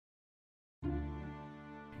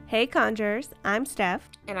Hey Conjurers, I'm Steph.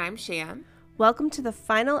 And I'm Sham. Welcome to the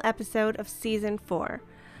final episode of Season 4.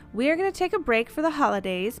 We are going to take a break for the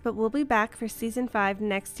holidays, but we'll be back for Season 5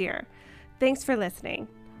 next year. Thanks for listening.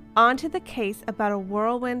 On to the case about a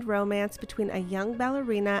whirlwind romance between a young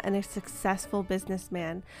ballerina and a successful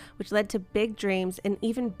businessman, which led to big dreams and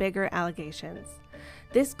even bigger allegations.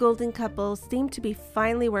 This golden couple seemed to be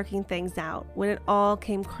finally working things out when it all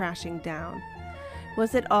came crashing down.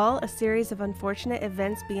 Was it all a series of unfortunate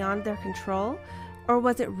events beyond their control, or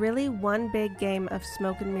was it really one big game of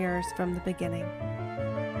smoke and mirrors from the beginning?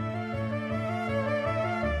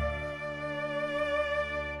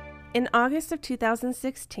 In August of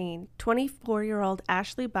 2016, 24-year-old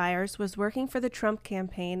Ashley Byers was working for the Trump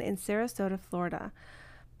campaign in Sarasota, Florida,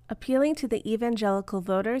 appealing to the evangelical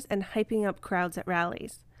voters and hyping up crowds at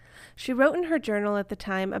rallies. She wrote in her journal at the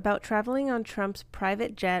time about traveling on Trump's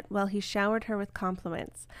private jet while he showered her with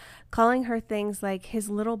compliments, calling her things like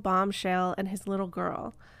his little bombshell and his little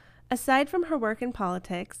girl. Aside from her work in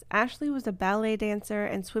politics, Ashley was a ballet dancer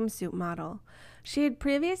and swimsuit model. She had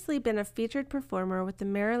previously been a featured performer with the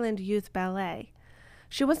Maryland Youth Ballet.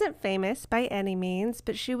 She wasn't famous by any means,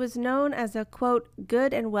 but she was known as a, quote,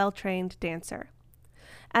 good and well-trained dancer.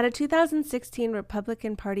 At a 2016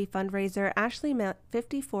 Republican Party fundraiser, Ashley met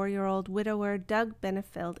 54-year-old widower Doug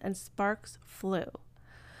Benefield and sparks flew.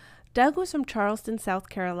 Doug was from Charleston, South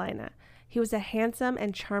Carolina. He was a handsome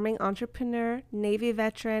and charming entrepreneur, Navy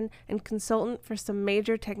veteran, and consultant for some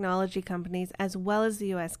major technology companies as well as the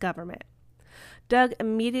U.S. government. Doug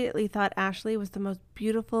immediately thought Ashley was the most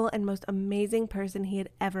beautiful and most amazing person he had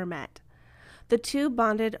ever met. The two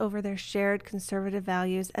bonded over their shared conservative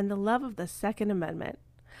values and the love of the Second Amendment.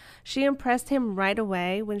 She impressed him right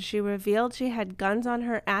away when she revealed she had guns on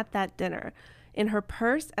her at that dinner, in her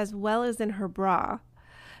purse as well as in her bra.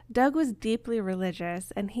 Doug was deeply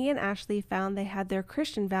religious, and he and Ashley found they had their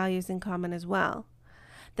Christian values in common as well.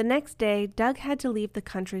 The next day, Doug had to leave the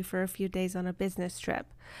country for a few days on a business trip.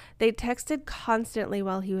 They texted constantly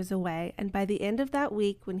while he was away, and by the end of that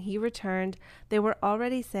week, when he returned, they were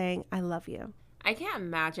already saying, "I love you." I can't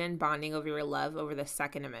imagine bonding over your love over the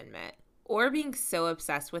Second Amendment, or being so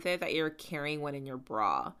obsessed with it that you're carrying one in your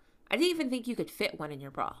bra. I didn't even think you could fit one in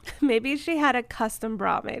your bra. Maybe she had a custom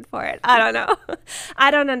bra made for it. I don't know. I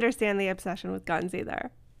don't understand the obsession with guns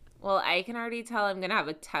either. Well, I can already tell I'm going to have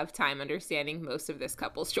a tough time understanding most of this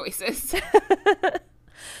couple's choices.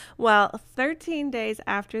 Well, 13 days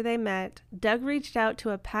after they met, Doug reached out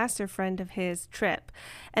to a pastor friend of his, Tripp,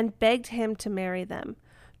 and begged him to marry them.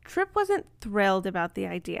 Tripp wasn't thrilled about the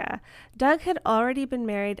idea. Doug had already been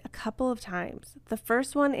married a couple of times. The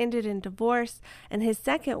first one ended in divorce, and his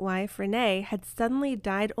second wife, Renee, had suddenly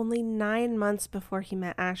died only 9 months before he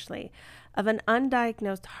met Ashley, of an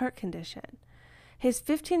undiagnosed heart condition. His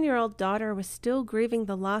 15-year-old daughter was still grieving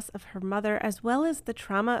the loss of her mother as well as the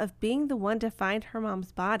trauma of being the one to find her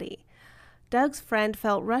mom's body. Doug's friend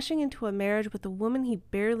felt rushing into a marriage with a woman he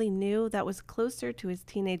barely knew that was closer to his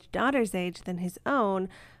teenage daughter's age than his own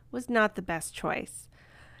was not the best choice.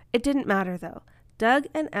 It didn't matter, though. Doug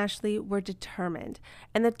and Ashley were determined,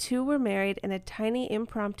 and the two were married in a tiny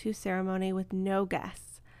impromptu ceremony with no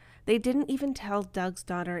guests. They didn't even tell Doug's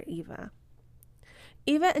daughter, Eva.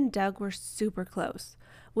 Eva and Doug were super close.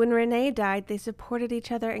 When Renee died, they supported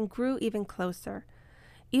each other and grew even closer.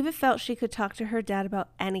 Eva felt she could talk to her dad about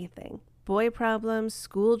anything. Boy problems,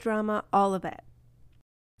 school drama, all of it.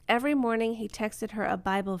 Every morning he texted her a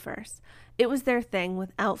Bible verse. It was their thing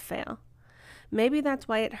without fail. Maybe that's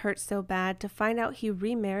why it hurt so bad to find out he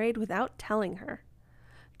remarried without telling her.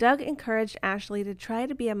 Doug encouraged Ashley to try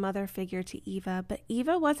to be a mother figure to Eva, but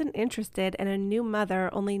Eva wasn't interested in a new mother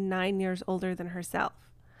only 9 years older than herself.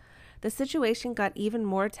 The situation got even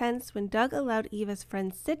more tense when Doug allowed Eva's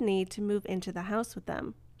friend Sydney to move into the house with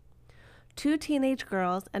them. 2 teenage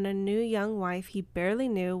girls and a new young wife he barely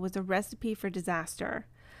knew was a recipe for disaster.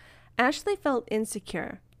 Ashley felt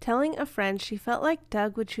insecure, telling a friend she felt like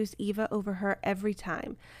Doug would choose Eva over her every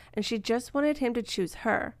time, and she just wanted him to choose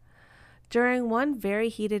her. During one very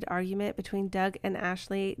heated argument between Doug and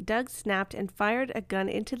Ashley, Doug snapped and fired a gun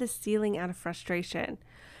into the ceiling out of frustration.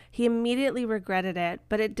 He immediately regretted it,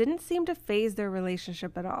 but it didn't seem to faze their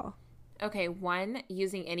relationship at all. Okay, 1,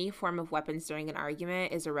 using any form of weapons during an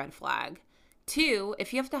argument is a red flag. 2,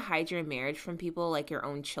 if you have to hide your marriage from people like your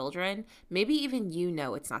own children, maybe even you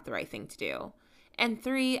know it's not the right thing to do. And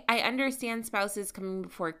 3, I understand spouses coming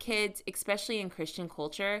before kids, especially in Christian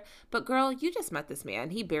culture, but girl, you just met this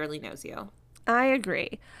man. He barely knows you. I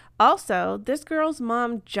agree. Also, this girl's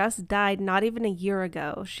mom just died not even a year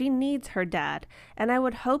ago. She needs her dad, and I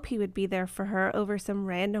would hope he would be there for her over some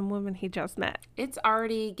random woman he just met. It's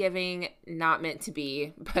already giving not meant to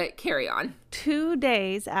be, but carry on. 2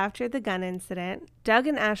 days after the gun incident, Doug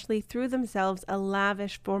and Ashley threw themselves a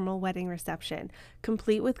lavish formal wedding reception,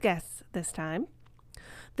 complete with guests this time.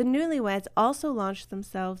 The newlyweds also launched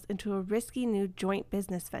themselves into a risky new joint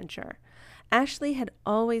business venture. Ashley had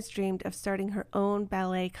always dreamed of starting her own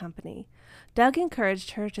ballet company. Doug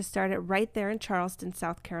encouraged her to start it right there in Charleston,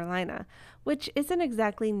 South Carolina, which isn't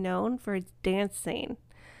exactly known for its dance scene.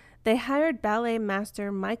 They hired ballet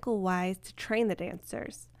master Michael Wise to train the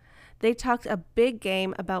dancers. They talked a big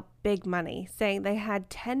game about big money, saying they had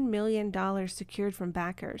 $10 million secured from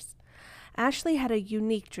backers. Ashley had a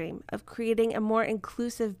unique dream of creating a more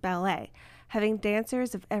inclusive ballet, having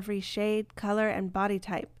dancers of every shade, color, and body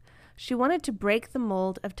type. She wanted to break the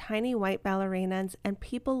mold of tiny white ballerinas, and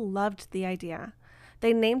people loved the idea.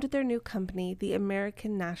 They named their new company the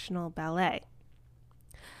American National Ballet.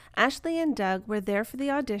 Ashley and Doug were there for the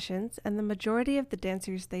auditions, and the majority of the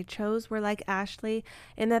dancers they chose were like Ashley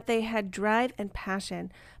in that they had drive and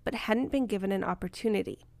passion, but hadn't been given an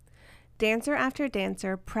opportunity. Dancer after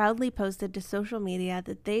dancer proudly posted to social media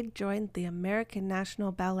that they'd joined the American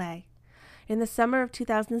National Ballet. In the summer of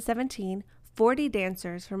 2017, 40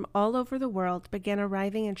 dancers from all over the world began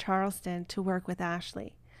arriving in Charleston to work with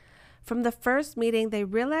Ashley. From the first meeting, they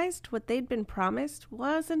realized what they'd been promised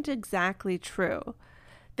wasn't exactly true.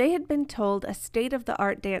 They had been told a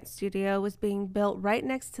state-of-the-art dance studio was being built right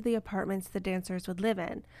next to the apartments the dancers would live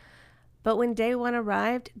in. But when day one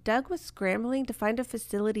arrived, Doug was scrambling to find a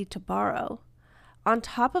facility to borrow. On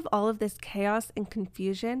top of all of this chaos and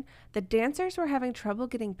confusion, the dancers were having trouble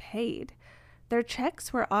getting paid. Their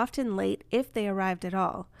checks were often late if they arrived at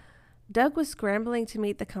all. Doug was scrambling to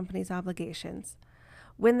meet the company's obligations.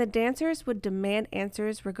 When the dancers would demand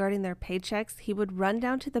answers regarding their paychecks, he would run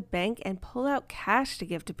down to the bank and pull out cash to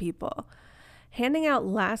give to people. Handing out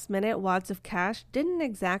last-minute wads of cash didn't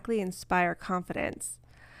exactly inspire confidence.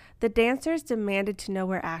 The dancers demanded to know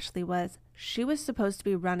where Ashley was. She was supposed to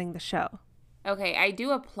be running the show. Okay, I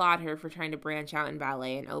do applaud her for trying to branch out in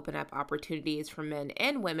ballet and open up opportunities for men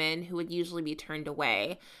and women who would usually be turned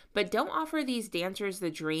away, but don't offer these dancers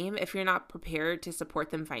the dream if you're not prepared to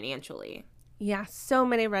support them financially. Yeah, so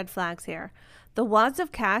many red flags here. The wads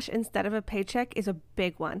of cash instead of a paycheck is a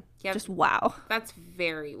big one. Yep. Just wow. That's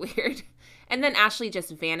very weird. And then Ashley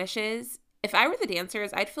just vanishes. If I were the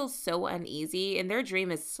dancers, I'd feel so uneasy, and their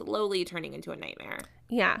dream is slowly turning into a nightmare.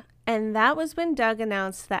 Yeah, and that was when Doug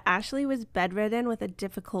announced that Ashley was bedridden with a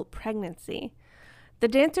difficult pregnancy. The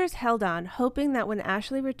dancers held on, hoping that when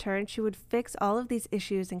Ashley returned, she would fix all of these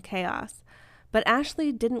issues and chaos. But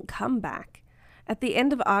Ashley didn't come back. At the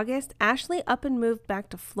end of August, Ashley up and moved back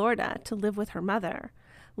to Florida to live with her mother,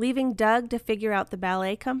 leaving Doug to figure out the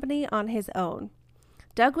ballet company on his own.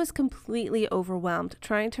 Doug was completely overwhelmed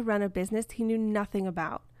trying to run a business he knew nothing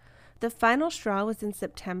about. The final straw was in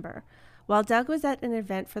September. While Doug was at an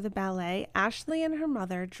event for the ballet, Ashley and her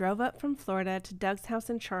mother drove up from Florida to Doug's house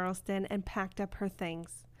in Charleston and packed up her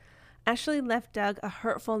things. Ashley left Doug a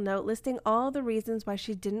hurtful note listing all the reasons why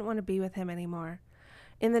she didn't want to be with him anymore.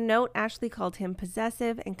 In the note, Ashley called him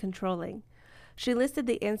possessive and controlling. She listed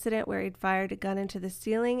the incident where he'd fired a gun into the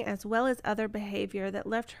ceiling, as well as other behavior that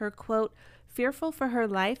left her, quote, fearful for her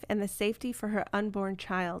life and the safety for her unborn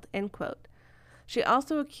child, end quote. She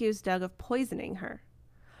also accused Doug of poisoning her.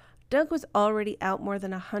 Doug was already out more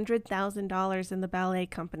than $100,000 in the ballet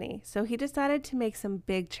company, so he decided to make some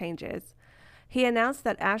big changes. He announced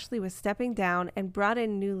that Ashley was stepping down and brought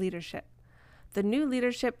in new leadership. The new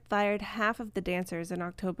leadership fired half of the dancers in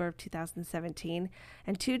October of 2017,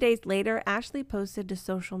 and 2 days later, Ashley posted to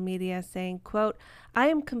social media saying, quote, I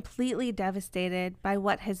am completely devastated by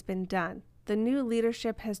what has been done. The new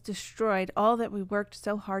leadership has destroyed all that we worked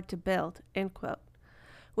so hard to build, end quote.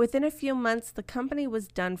 Within a few months, the company was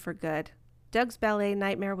done for good. Doug's ballet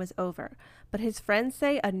nightmare was over, but his friends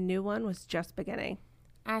say a new one was just beginning.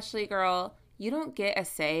 Ashley, girl, you don't get a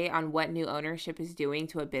say on what new ownership is doing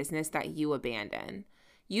to a business that you abandon.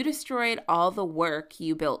 You destroyed all the work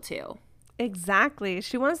you built to. Exactly.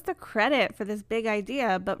 She wants the credit for this big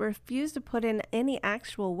idea, but refused to put in any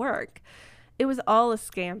actual work. It was all a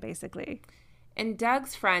scam, basically. And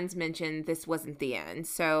Doug's friends mentioned this wasn't the end,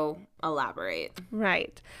 so elaborate.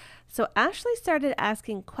 Right. So Ashley started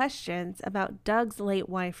asking questions about Doug's late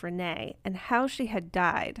wife, Renee, and how she had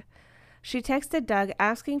died. She texted Doug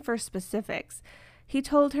asking for specifics. He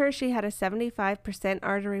told her she had a 75%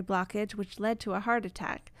 artery blockage, which led to a heart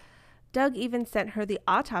attack. Doug even sent her the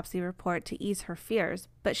autopsy report to ease her fears,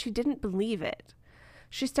 but she didn't believe it.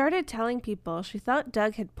 She started telling people she thought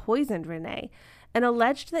Doug had poisoned Renee and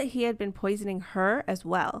alleged that he had been poisoning her as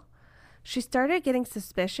well. She started getting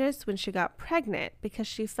suspicious when she got pregnant because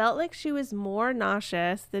she felt like she was more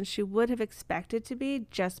nauseous than she would have expected to be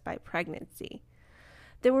just by pregnancy.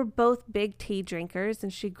 They were both big tea drinkers,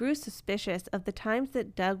 and she grew suspicious of the times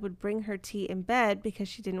that Doug would bring her tea in bed because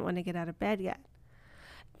she didn't want to get out of bed yet.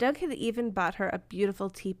 Doug had even bought her a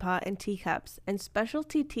beautiful teapot and teacups and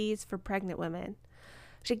specialty teas for pregnant women.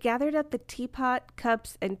 She gathered up the teapot,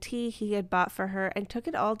 cups, and tea he had bought for her and took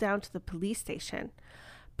it all down to the police station.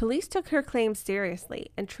 Police took her claims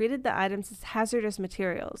seriously and treated the items as hazardous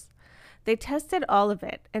materials. They tested all of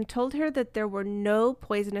it and told her that there were no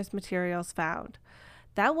poisonous materials found.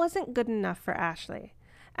 That wasn't good enough for Ashley.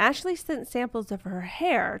 Ashley sent samples of her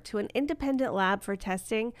hair to an independent lab for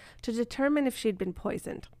testing to determine if she'd been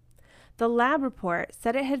poisoned. The lab report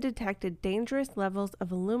said it had detected dangerous levels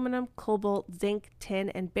of aluminum, cobalt, zinc, tin,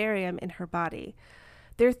 and barium in her body.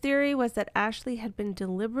 Their theory was that Ashley had been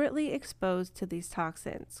deliberately exposed to these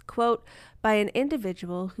toxins, quote, by an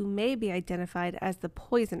individual who may be identified as the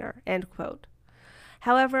poisoner, end quote.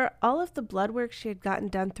 However, all of the blood work she had gotten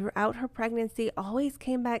done throughout her pregnancy always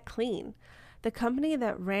came back clean. The company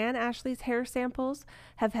that ran Ashley's hair samples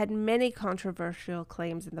have had many controversial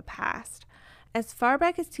claims in the past. As far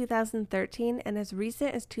back as 2013 and as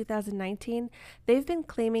recent as 2019, they've been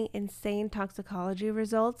claiming insane toxicology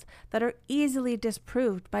results that are easily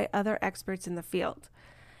disproved by other experts in the field.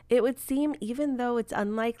 It would seem, even though it's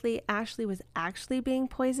unlikely Ashley was actually being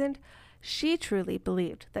poisoned, she truly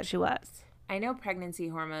believed that she was. I know pregnancy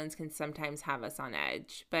hormones can sometimes have us on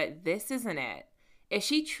edge, but this isn't it. If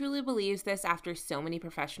she truly believes this after so many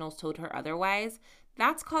professionals told her otherwise,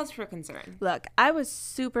 that's cause for concern. Look, I was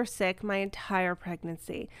super sick my entire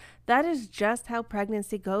pregnancy. That is just how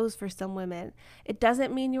pregnancy goes for some women. It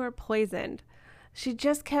doesn't mean you were poisoned. She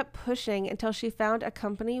just kept pushing until she found a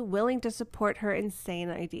company willing to support her insane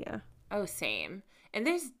idea. Oh, same. And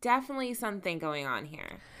there's definitely something going on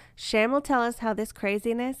here. Sham will tell us how this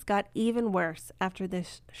craziness got even worse after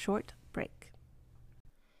this short break.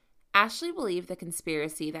 Ashley believed the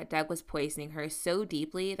conspiracy that Doug was poisoning her so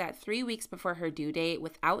deeply that 3 weeks before her due date,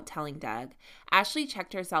 without telling Doug, Ashley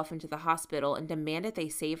checked herself into the hospital and demanded they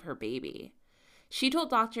save her baby. She told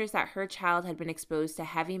doctors that her child had been exposed to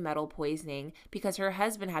heavy metal poisoning because her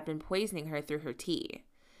husband had been poisoning her through her tea.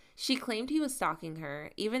 She claimed he was stalking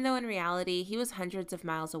her, even though in reality he was hundreds of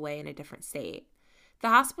miles away in a different state. The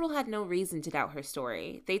hospital had no reason to doubt her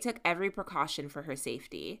story. They took every precaution for her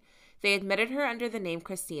safety. They admitted her under the name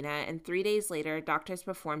Christina, and 3 days later, doctors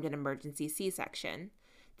performed an emergency C-section.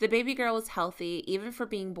 The baby girl was healthy, even for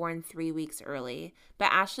being born 3 weeks early,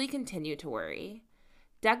 but Ashley continued to worry.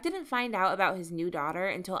 Doug didn't find out about his new daughter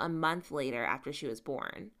until a month later after she was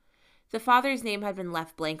born. The father's name had been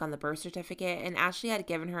left blank on the birth certificate, and Ashley had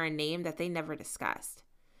given her a name that they never discussed.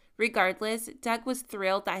 Regardless, Doug was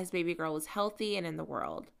thrilled that his baby girl was healthy and in the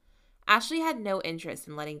world. Ashley had no interest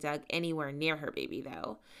in letting Doug anywhere near her baby,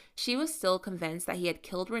 though. She was still convinced that he had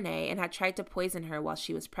killed Renee and had tried to poison her while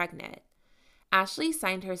she was pregnant. Ashley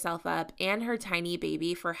signed herself up and her tiny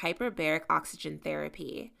baby for hyperbaric oxygen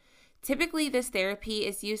therapy. Typically, this therapy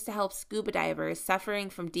is used to help scuba divers suffering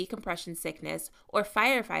from decompression sickness or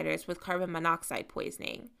firefighters with carbon monoxide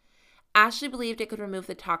poisoning. Ashley believed it could remove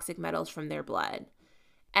the toxic metals from their blood.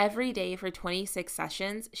 Every day for 26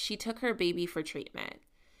 sessions, she took her baby for treatment.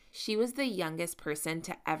 She was the youngest person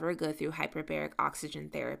to ever go through hyperbaric oxygen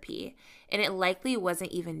therapy, and it likely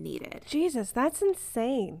wasn't even needed. Jesus, that's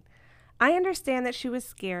insane. I understand that she was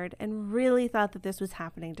scared and really thought that this was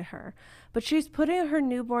happening to her, but she's putting her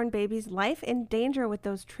newborn baby's life in danger with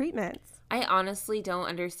those treatments. I honestly don't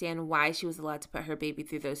understand why she was allowed to put her baby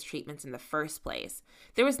through those treatments in the first place.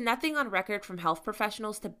 There was nothing on record from health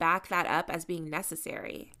professionals to back that up as being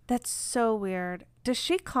necessary. That's so weird. Does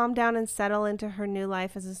she calm down and settle into her new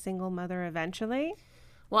life as a single mother eventually?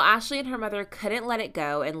 Well, Ashley and her mother couldn't let it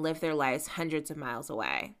go and live their lives hundreds of miles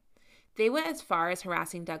away. They went as far as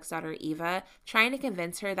harassing Doug's daughter Eva, trying to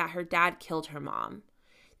convince her that her dad killed her mom.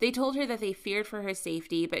 They told her that they feared for her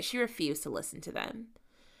safety, but she refused to listen to them.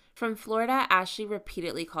 From Florida, Ashley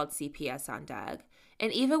repeatedly called CPS on Doug,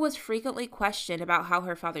 and Eva was frequently questioned about how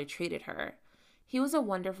her father treated her. He was a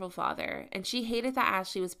wonderful father, and she hated that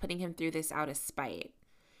Ashley was putting him through this out of spite.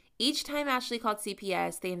 Each time Ashley called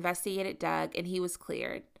CPS, they investigated Doug, and he was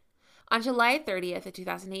cleared. On July 30th of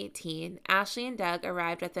 2018, Ashley and Doug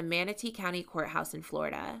arrived at the Manatee County Courthouse in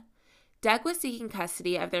Florida. Doug was seeking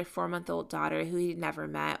custody of their 4-month-old daughter who he'd never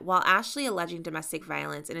met, while Ashley, alleging domestic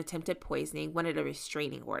violence and attempted poisoning, wanted a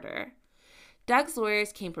restraining order. Doug's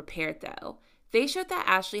lawyers came prepared, though. They showed that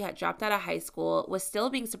Ashley had dropped out of high school, was still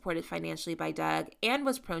being supported financially by Doug, and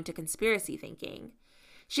was prone to conspiracy thinking.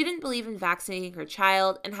 She didn't believe in vaccinating her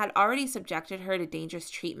child and had already subjected her to dangerous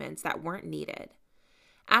treatments that weren't needed.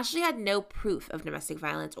 Ashley had no proof of domestic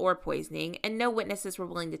violence or poisoning, and no witnesses were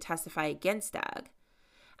willing to testify against Doug.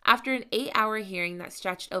 After an 8-hour hearing that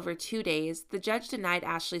stretched over 2 days, the judge denied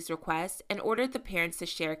Ashley's request and ordered the parents to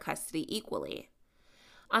share custody equally.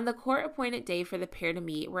 On the court-appointed day for the pair to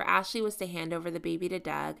meet, where Ashley was to hand over the baby to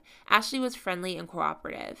Doug, Ashley was friendly and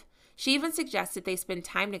cooperative. She even suggested they spend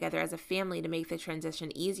time together as a family to make the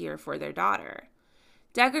transition easier for their daughter.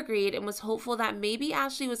 Doug agreed and was hopeful that maybe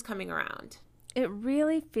Ashley was coming around. It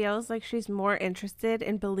really feels like she's more interested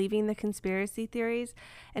in believing the conspiracy theories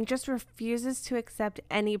and just refuses to accept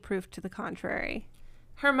any proof to the contrary.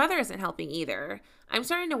 Her mother isn't helping either. I'm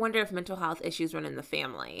starting to wonder if mental health issues run in the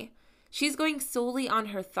family. She's going solely on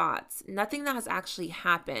her thoughts, nothing that has actually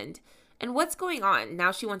happened. And what's going on?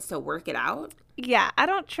 Now she wants to work it out? Yeah, I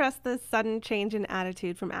don't trust this sudden change in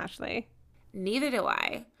attitude from Ashley. Neither do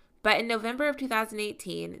I. But in November of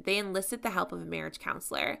 2018, they enlisted the help of a marriage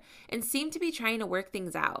counselor and seemed to be trying to work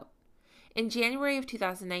things out. In January of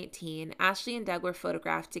 2019, Ashley and Doug were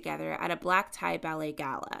photographed together at a black tie ballet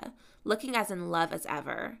gala, looking as in love as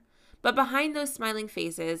ever. But behind those smiling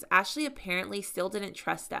faces, Ashley apparently still didn't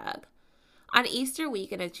trust Doug. On Easter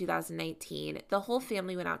weekend of 2019, the whole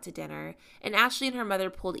family went out to dinner, and Ashley and her mother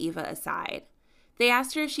pulled Eva aside. They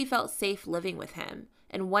asked her if she felt safe living with him,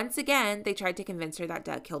 and once again, they tried to convince her that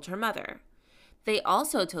Doug killed her mother. They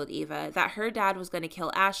also told Eva that her dad was going to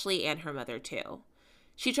kill Ashley and her mother too.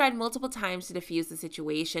 She tried multiple times to defuse the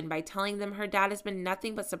situation by telling them her dad has been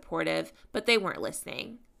nothing but supportive, but they weren't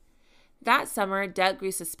listening. That summer, Doug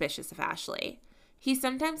grew suspicious of Ashley. He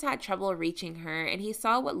sometimes had trouble reaching her, and he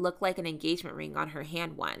saw what looked like an engagement ring on her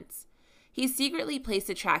hand once. He secretly placed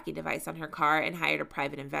a tracking device on her car and hired a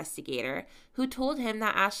private investigator, who told him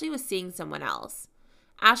that Ashley was seeing someone else.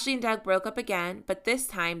 Ashley and Doug broke up again, but this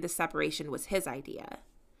time the separation was his idea.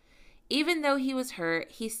 Even though he was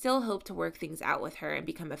hurt, he still hoped to work things out with her and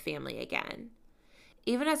become a family again.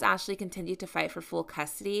 Even as Ashley continued to fight for full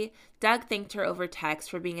custody, Doug thanked her over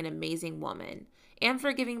text for being an amazing woman and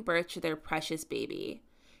for giving birth to their precious baby.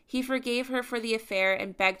 He forgave her for the affair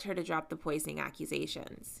and begged her to drop the poisoning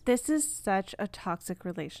accusations. This is such a toxic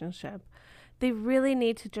relationship. They really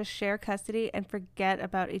need to just share custody and forget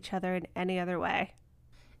about each other in any other way.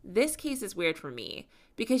 This case is weird for me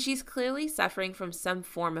because she's clearly suffering from some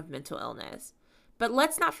form of mental illness. But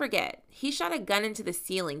let's not forget, he shot a gun into the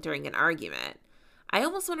ceiling during an argument. I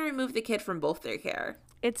almost want to remove the kid from both their care.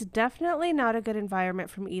 It's definitely not a good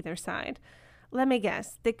environment from either side. Let me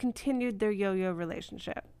guess, they continued their yo-yo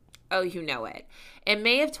relationship. Oh, you know it. In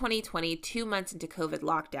May of 2020, 2 months into COVID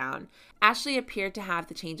lockdown, Ashley appeared to have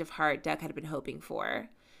the change of heart Doug had been hoping for.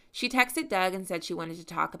 She texted Doug and said she wanted to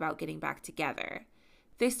talk about getting back together.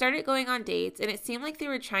 They started going on dates, and it seemed like they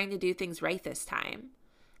were trying to do things right this time.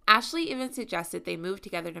 Ashley even suggested they move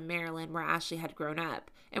together to Maryland, where Ashley had grown up,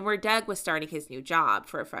 and where Doug was starting his new job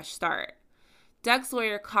for a fresh start. Doug's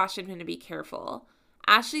lawyer cautioned him to be careful.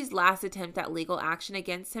 Ashley's last attempt at legal action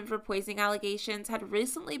against him for poisoning allegations had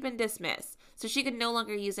recently been dismissed, so she could no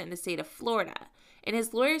longer use it in the state of Florida, and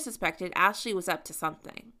his lawyer suspected Ashley was up to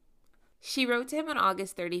something. She wrote to him on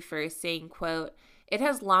August 31st saying, quote, "It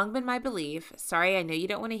has long been my belief, sorry I know you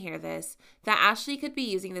don't want to hear this, that Ashley could be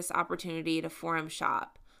using this opportunity to forum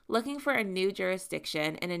shop, looking for a new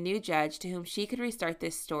jurisdiction and a new judge to whom she could restart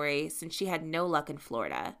this story since she had no luck in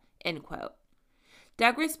Florida," end quote.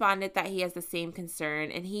 Doug responded that he has the same concern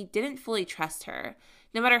and he didn't fully trust her,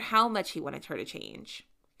 no matter how much he wanted her to change.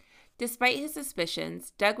 Despite his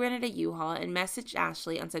suspicions, Doug rented a U-Haul and messaged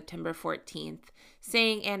Ashley on September 14th,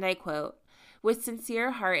 saying, and I quote, "With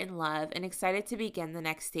sincere heart and love and excited to begin the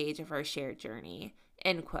next stage of our shared journey,"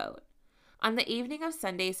 end quote. On the evening of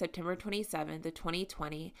Sunday, September 27th of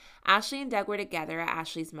 2020, Ashley and Doug were together at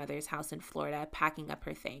Ashley's mother's house in Florida, packing up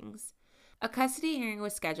her things. A custody hearing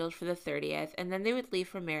was scheduled for the 30th, and then they would leave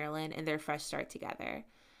for Maryland and their fresh start together.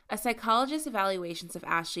 A psychologist's evaluations of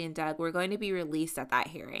Ashley and Doug were going to be released at that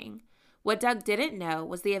hearing. What Doug didn't know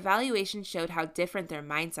was the evaluation showed how different their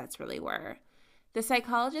mindsets really were. The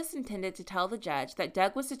psychologist intended to tell the judge that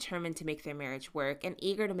Doug was determined to make their marriage work and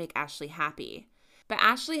eager to make Ashley happy. But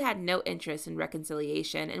Ashley had no interest in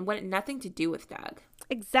reconciliation and wanted nothing to do with Doug.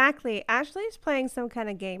 Exactly. Ashley's playing some kind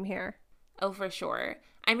of game here. Oh, for sure.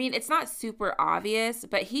 I mean, it's not super obvious,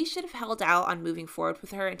 but he should have held out on moving forward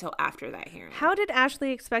with her until after that hearing. How did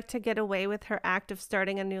Ashley expect to get away with her act of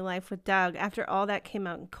starting a new life with Doug after all that came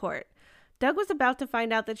out in court? Doug was about to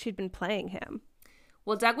find out that she'd been playing him.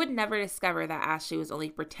 Well, Doug would never discover that Ashley was only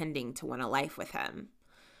pretending to want a life with him.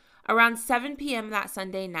 Around 7 p.m. that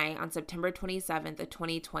Sunday night on September 27th of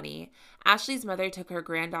 2020, Ashley's mother took her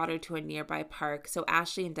granddaughter to a nearby park so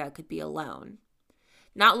Ashley and Doug could be alone.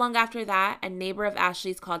 Not long after that, a neighbor of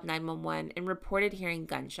Ashley's called 911 and reported hearing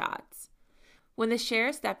gunshots. When the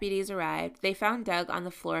sheriff's deputies arrived, they found Doug on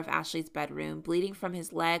the floor of Ashley's bedroom, bleeding from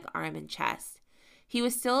his leg, arm, and chest. He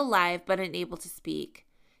was still alive but unable to speak.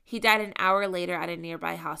 He died an hour later at a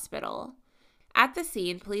nearby hospital. At the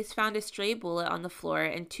scene, police found a stray bullet on the floor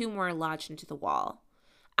and 2 more lodged into the wall.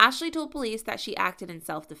 Ashley told police that she acted in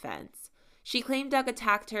self-defense. She claimed Doug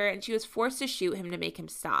attacked her and she was forced to shoot him to make him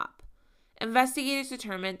stop. Investigators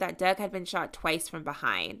determined that Doug had been shot twice from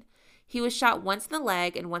behind. He was shot once in the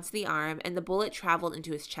leg and once in the arm, and the bullet traveled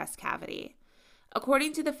into his chest cavity.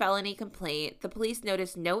 According to the felony complaint, the police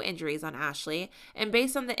noticed no injuries on Ashley, and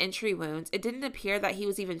based on the entry wounds, it didn't appear that he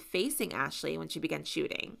was even facing Ashley when she began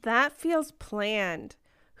shooting. That feels planned.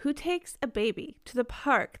 Who takes a baby to the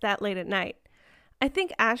park that late at night? I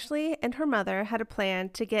think Ashley and her mother had a plan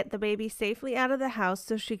to get the baby safely out of the house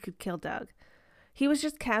so she could kill Doug. He was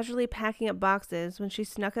just casually packing up boxes when she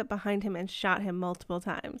snuck up behind him and shot him multiple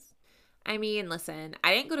times. I mean, listen,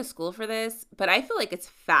 I didn't go to school for this, but I feel like it's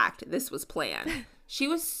fact this was planned. She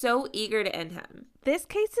was so eager to end him. This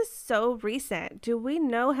case is so recent. Do we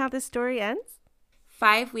know how this story ends?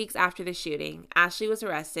 5 weeks after the shooting, Ashley was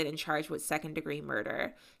arrested and charged with second-degree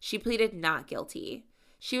murder. She pleaded not guilty.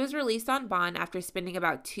 She was released on bond after spending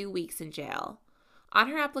about 2 weeks in jail. On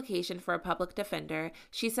her application for a public defender,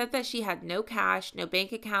 she said that she had no cash, no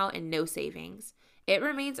bank account, and no savings. It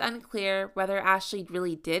remains unclear whether Ashley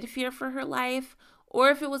really did fear for her life or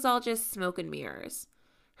if it was all just smoke and mirrors.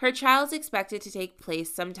 Her trial is expected to take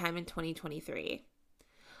place sometime in 2023.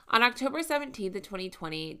 On October 17th of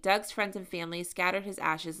 2020, Doug's friends and family scattered his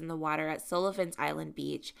ashes in the water at Sullivan's Island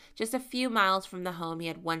Beach, just a few miles from the home he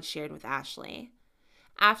had once shared with Ashley.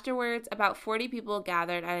 Afterwards, about 40 people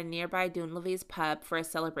gathered at a nearby Dunleavy's pub for a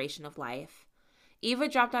celebration of life. Eva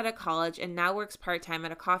dropped out of college and now works part-time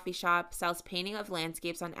at a coffee shop, sells painting of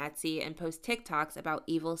landscapes on Etsy, and posts TikToks about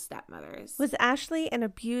evil stepmothers. Was Ashley an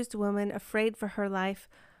abused woman afraid for her life,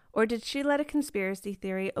 or did she let a conspiracy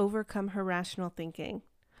theory overcome her rational thinking?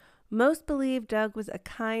 Most believe Doug was a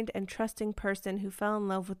kind and trusting person who fell in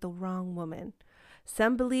love with the wrong woman.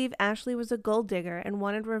 Some believe Ashley was a gold digger and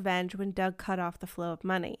wanted revenge when Doug cut off the flow of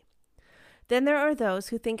money. Then there are those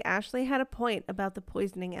who think Ashley had a point about the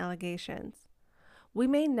poisoning allegations. We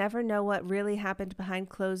may never know what really happened behind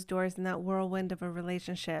closed doors in that whirlwind of a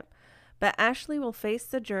relationship, but Ashley will face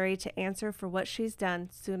the jury to answer for what she's done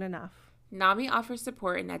soon enough. NAMI offers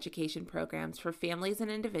support and education programs for families and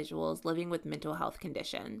individuals living with mental health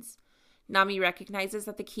conditions. NAMI recognizes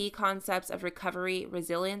that the key concepts of recovery,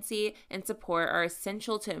 resiliency, and support are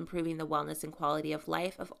essential to improving the wellness and quality of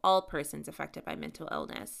life of all persons affected by mental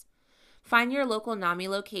illness. Find your local NAMI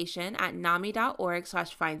location at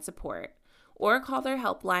nami.org/findsupport. Or call their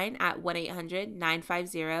helpline at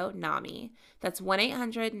 1-800-950-NAMI. That's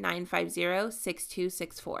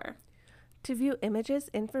 1-800-950-6264. To view images,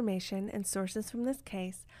 information, and sources from this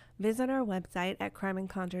case, visit our website at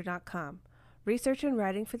crimeandconjure.com. Research and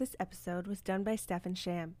writing for this episode was done by Stephen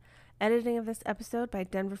Sham. Editing of this episode by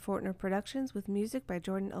Denver Fortner Productions with music by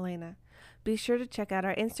Jordan Elena. Be sure to check out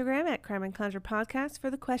our Instagram at Crime and Conjure Podcast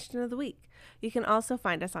for the question of the week. You can also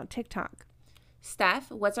find us on TikTok. Steph,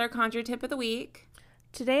 what's our conjure tip of the week?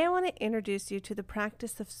 Today I want to introduce you to the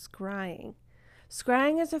practice of scrying.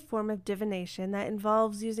 Scrying is a form of divination that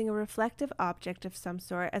involves using a reflective object of some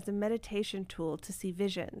sort as a meditation tool to see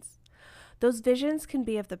visions. Those visions can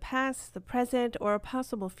be of the past, the present, or a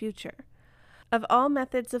possible future. Of all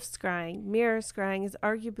methods of scrying, mirror scrying is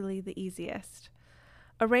arguably the easiest.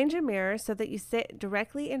 Arrange a mirror so that you sit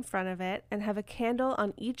directly in front of it and have a candle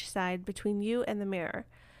on each side between you and the mirror.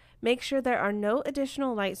 Make sure there are no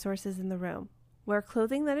additional light sources in the room. Wear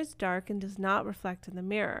clothing that is dark and does not reflect in the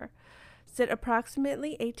mirror. Sit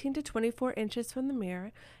approximately 18 to 24 inches from the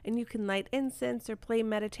mirror, and you can light incense or play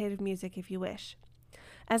meditative music if you wish.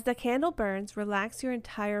 As the candle burns, relax your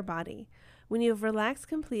entire body. When you have relaxed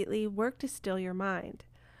completely, work to still your mind.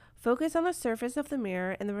 Focus on the surface of the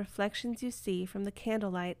mirror and the reflections you see from the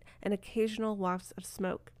candlelight and occasional wafts of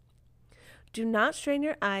smoke. Do not strain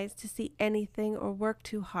your eyes to see anything or work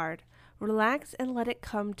too hard. Relax and let it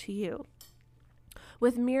come to you.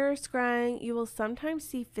 With mirror scrying, you will sometimes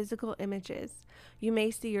see physical images. You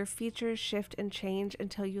may see your features shift and change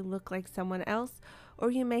until you look like someone else,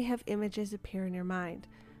 or you may have images appear in your mind.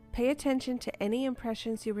 Pay attention to any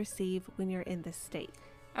impressions you receive when you're in this state.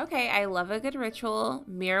 Okay, I love a good ritual.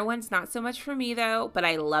 Mirror one's not so much for me though, but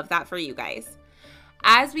I love that for you guys.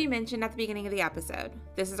 As we mentioned at the beginning of the episode,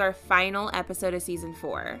 this is our final episode of season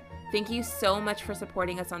 4. Thank you so much for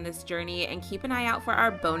supporting us on this journey, and keep an eye out for our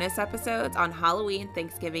bonus episodes on Halloween,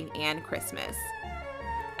 Thanksgiving, and Christmas.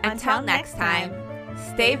 Until next time,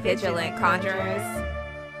 stay vigilant, conjurers.